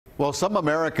Well, some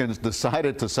Americans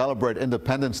decided to celebrate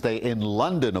Independence Day in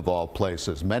London, of all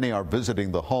places. Many are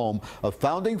visiting the home of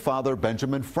founding father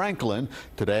Benjamin Franklin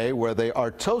today, where they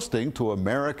are toasting to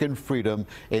American freedom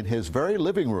in his very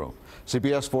living room.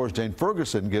 CBS 4's Jane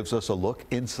Ferguson gives us a look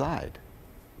inside.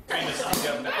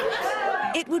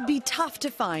 It would be tough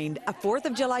to find a 4th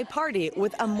of July party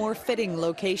with a more fitting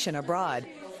location abroad.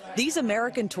 These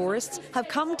American tourists have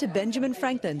come to Benjamin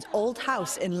Franklin's old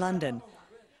house in London.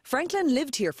 Franklin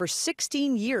lived here for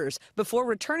 16 years before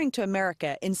returning to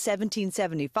America in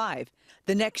 1775.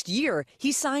 The next year,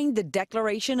 he signed the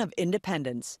Declaration of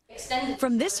Independence.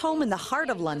 From this home in the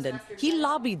heart of London, he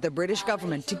lobbied the British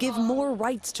government to give more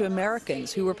rights to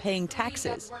Americans who were paying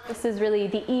taxes. This is really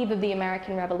the eve of the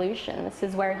American Revolution. This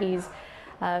is where he's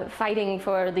fighting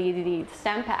for the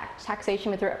Stamp Act,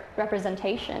 taxation with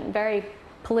representation, very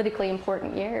politically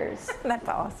important years. That's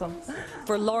awesome.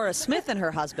 For Laura Smith and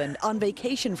her husband, on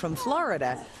vacation from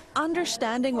Florida,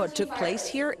 understanding what took place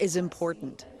here is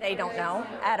important. They don't know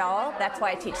at all. That's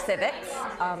why I teach civics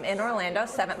in Orlando,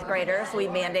 7th graders. We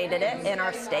mandated it in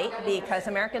our state because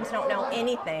Americans don't know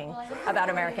anything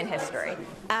about American history.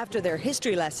 After their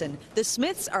history lesson, the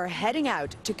Smiths are heading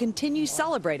out to continue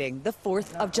celebrating the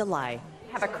 4th of July.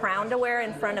 Have a crown to wear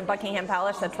in front of Buckingham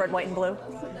Palace that's red, white, and blue.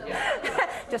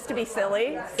 Just to be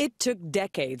silly. It took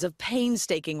decades of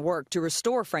painstaking work to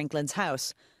restore Franklin's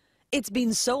house. It's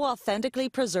been so authentically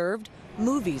preserved,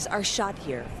 movies are shot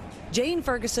here. Jane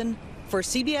Ferguson for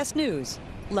CBS News,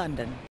 London.